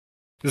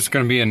This is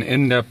going to be an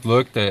in-depth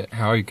look at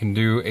how you can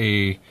do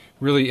a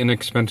really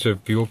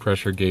inexpensive fuel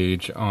pressure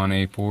gauge on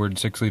a Ford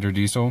 6-liter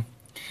diesel.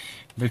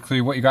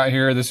 Basically what you got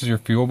here, this is your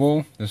fuel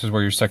bowl. This is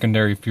where your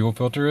secondary fuel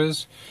filter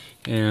is.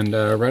 And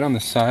right on the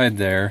side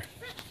there,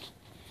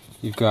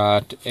 you've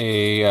got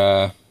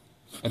a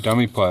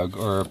dummy plug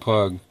or a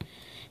plug.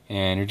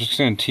 And you're just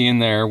going to tee in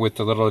there with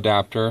the little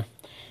adapter.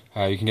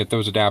 You can get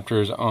those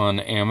adapters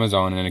on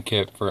Amazon in a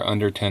kit for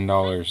under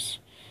 $10.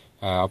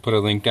 I'll put a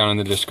link down in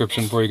the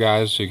description for you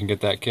guys so you can get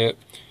that kit.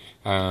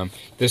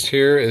 This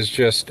here is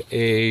just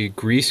a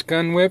grease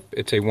gun whip.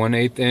 It's a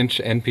 1/8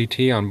 inch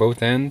NPT on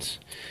both ends.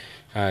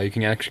 You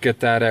can actually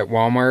get that at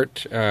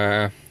Walmart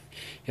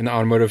in the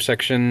automotive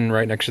section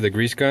right next to the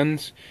grease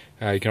guns.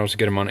 You can also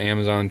get them on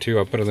Amazon too.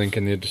 I'll put a link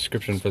in the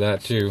description for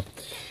that too.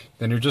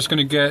 Then you're just going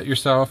to get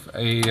yourself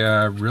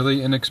a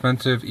really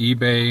inexpensive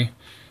eBay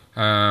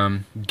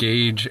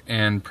gauge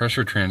and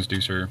pressure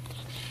transducer.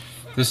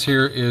 This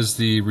here is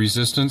the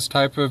resistance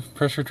type of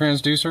pressure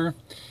transducer.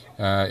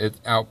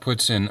 It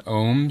outputs in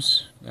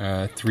ohms,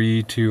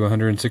 3 to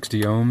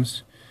 160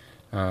 ohms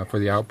for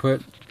the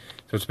output.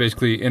 So it's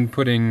basically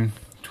inputting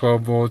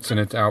 12 volts and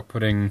it's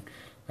outputting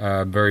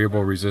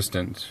variable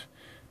resistance.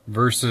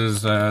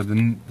 Versus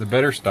the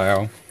better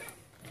style,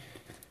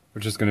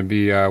 which is going to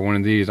be one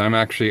of these. I'm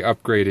actually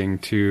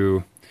upgrading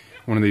to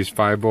one of these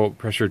 5-volt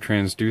pressure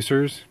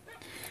transducers.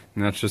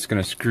 And that's just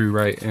going to screw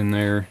right in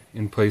there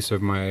in place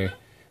of my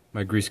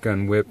grease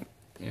gun whip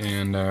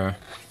and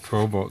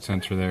 12-volt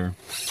sensor there.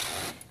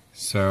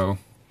 So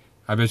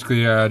I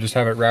basically just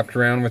have it wrapped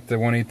around with the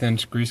 1/8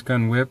 inch grease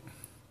gun whip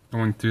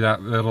going through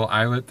that little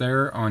eyelet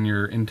there on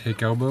your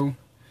intake elbow.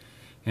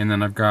 And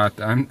then I've got,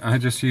 I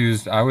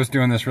was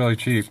doing this really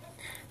cheap.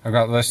 I've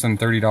got less than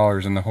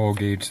 $30 in the whole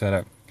gauge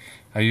setup.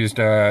 I used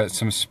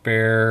some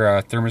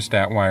spare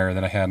thermostat wire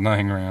that I had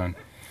lying around.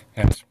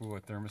 I had a spool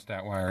of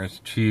thermostat wire. It's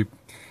cheap.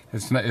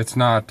 It's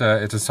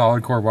a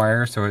solid core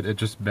wire, so it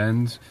just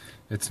bends.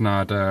 It's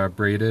not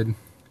braided,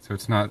 so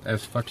it's not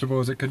as flexible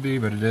as it could be,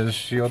 but it is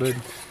shielded,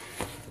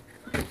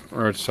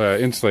 or it's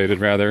insulated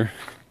rather.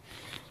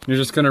 You're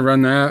just going to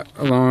run that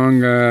along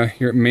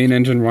your main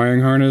engine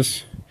wiring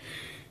harness.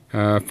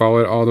 Follow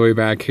it all the way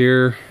back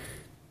here,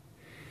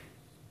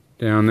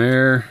 down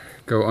there,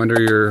 go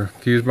under your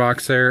fuse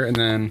box there, and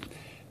then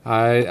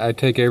I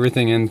take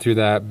everything in through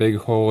that big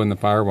hole in the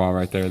firewall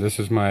right there. This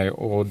is my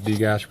old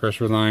degas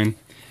pressure line.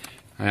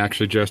 I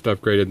actually just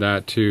upgraded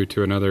that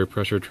to another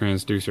pressure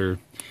transducer.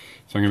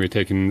 So I'm going to be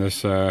taking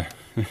this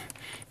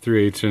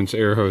 3/8 inch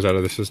air hose out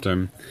of the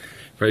system.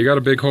 But you got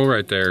a big hole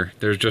right there.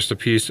 There's just a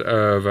piece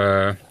of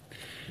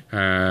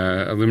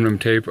aluminum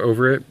tape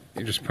over it.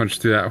 You just punch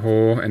through that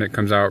hole and it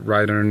comes out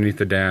right underneath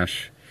the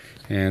dash.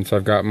 And so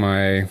I've got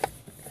my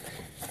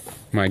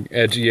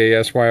Edge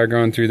EAS wire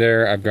going through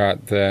there. I've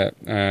got the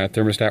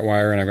thermostat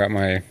wire, and I've got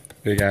my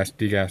big ass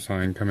degas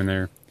line coming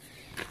there.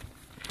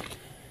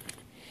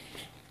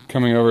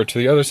 Coming over to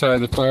the other side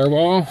of the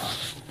firewall.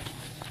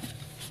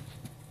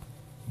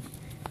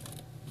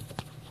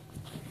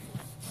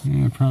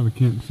 Yeah, I probably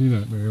can't see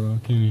that very well,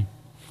 can you?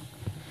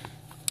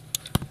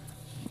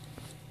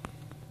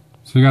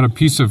 So you got a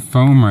piece of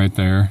foam right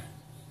there,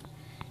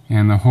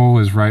 and the hole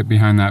is right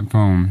behind that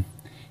foam.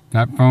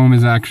 That foam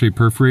is actually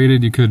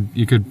perforated. You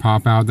could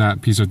pop out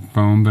that piece of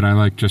foam, but I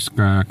like just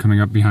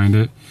coming up behind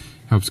it.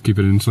 Helps keep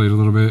it insulated a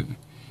little bit,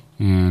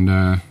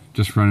 and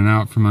just running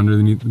out from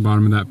underneath the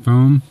bottom of that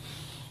foam.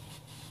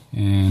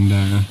 And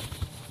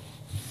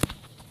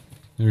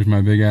there's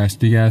my big ass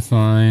degas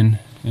line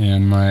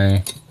and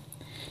my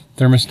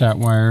thermostat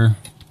wire.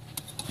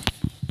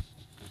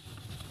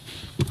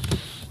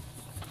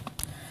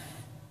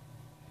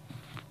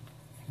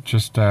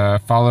 Just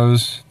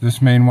follows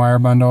this main wire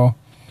bundle.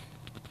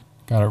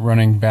 Got it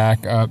running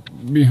back up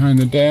behind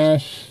the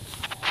dash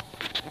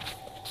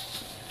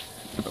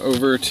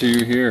over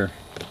to here.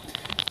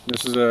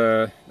 This is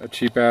a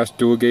cheap ass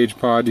dual gauge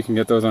pod. You can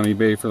get those on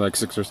eBay for like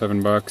 $6 or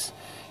 $7.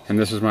 And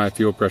this is my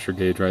fuel pressure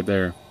gauge right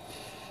there.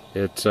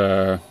 It's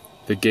the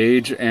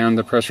gauge and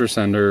the pressure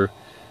sender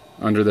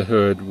under the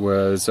hood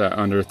was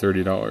under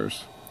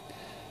 $30.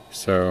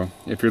 So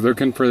if you're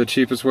looking for the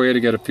cheapest way to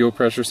get a fuel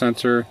pressure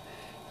sensor,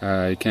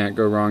 you can't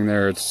go wrong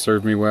there. It's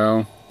served me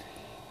well.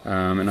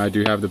 And I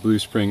do have the Blue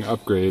Spring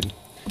upgrade,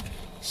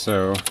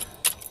 so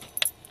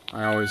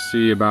I always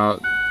see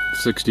about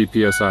 60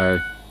 psi.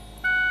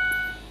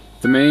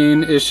 The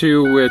main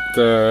issue with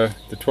the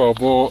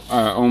 12-volt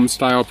ohm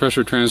style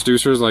pressure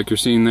transducers, like you're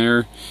seeing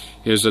there,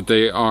 is that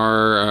they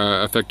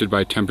are affected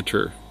by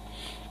temperature.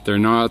 They're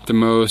not the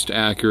most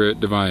accurate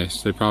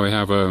device. They probably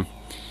have an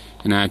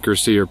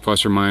accuracy or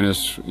plus or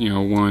minus,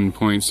 1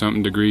 point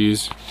something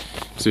degrees.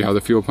 See how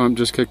the fuel pump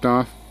just kicked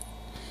off?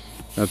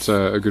 That's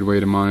a good way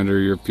to monitor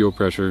your fuel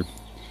pressure.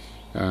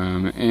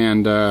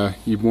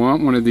 You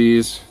want one of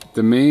these.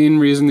 The main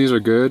reason these are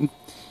good,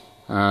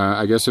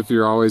 I guess if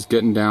you're always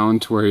getting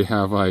down to where you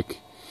have like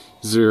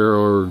 0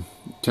 or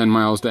 10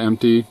 miles to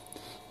empty,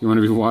 you want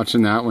to be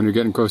watching that when you're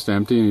getting close to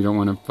empty and you don't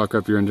want to fuck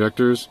up your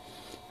injectors.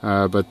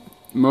 But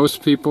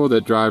most people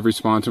that drive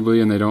responsibly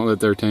and they don't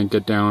let their tank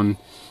get down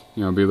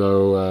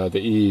below the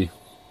E.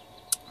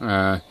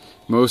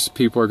 Most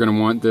people are going to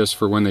want this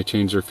for when they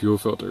change their fuel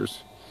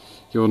filters.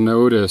 You'll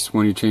notice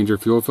when you change your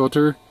fuel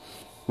filter,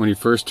 when you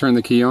first turn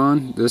the key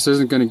on, this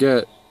isn't going to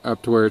get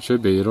up to where it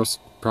should be. It'll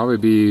probably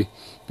be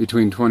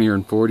between 20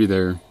 and 40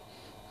 there.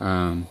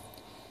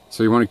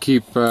 So you want to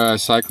keep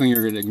cycling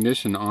your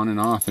ignition on and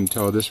off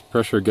until this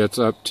pressure gets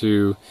up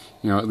to,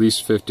 at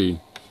least 50.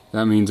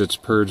 That means it's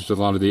purged a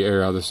lot of the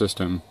air out of the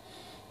system.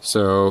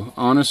 So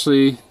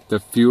honestly, the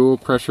fuel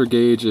pressure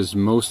gauge is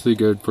mostly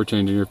good for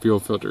changing your fuel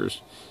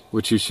filters,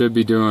 which you should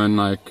be doing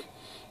like,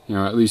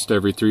 at least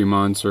every 3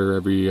 months or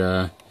every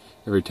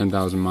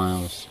 10,000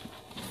 miles.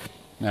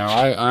 Now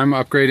I'm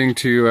upgrading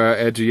to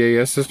Edge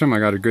EAS system. I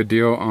got a good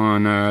deal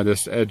on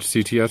this Edge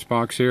CTS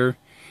box here,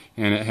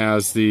 and it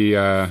has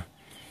the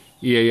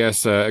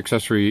EAS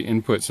accessory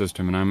input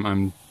system, and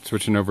I'm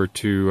switching over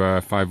to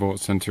 5-volt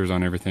sensors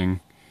on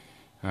everything.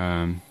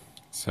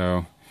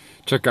 So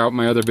check out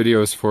my other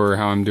videos for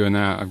how I'm doing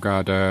that. I've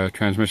got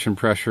transmission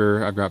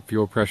pressure, I've got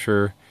fuel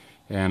pressure,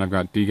 and I've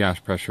got degas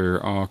pressure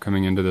all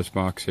coming into this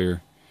box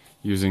here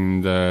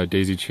using the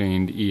daisy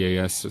chained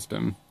EAS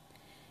system.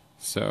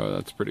 So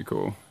that's pretty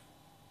cool.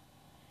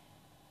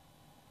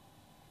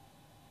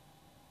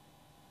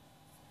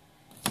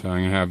 So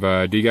I'm going to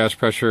have degas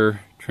pressure,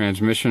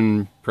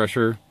 transmission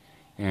pressure,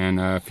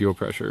 and fuel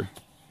pressure.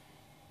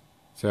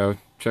 So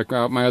check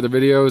out my other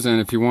videos, and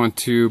if you want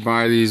to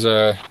buy these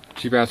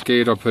cheap ass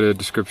gauge, I'll put a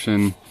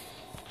description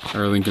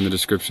or a link in the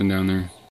description down there.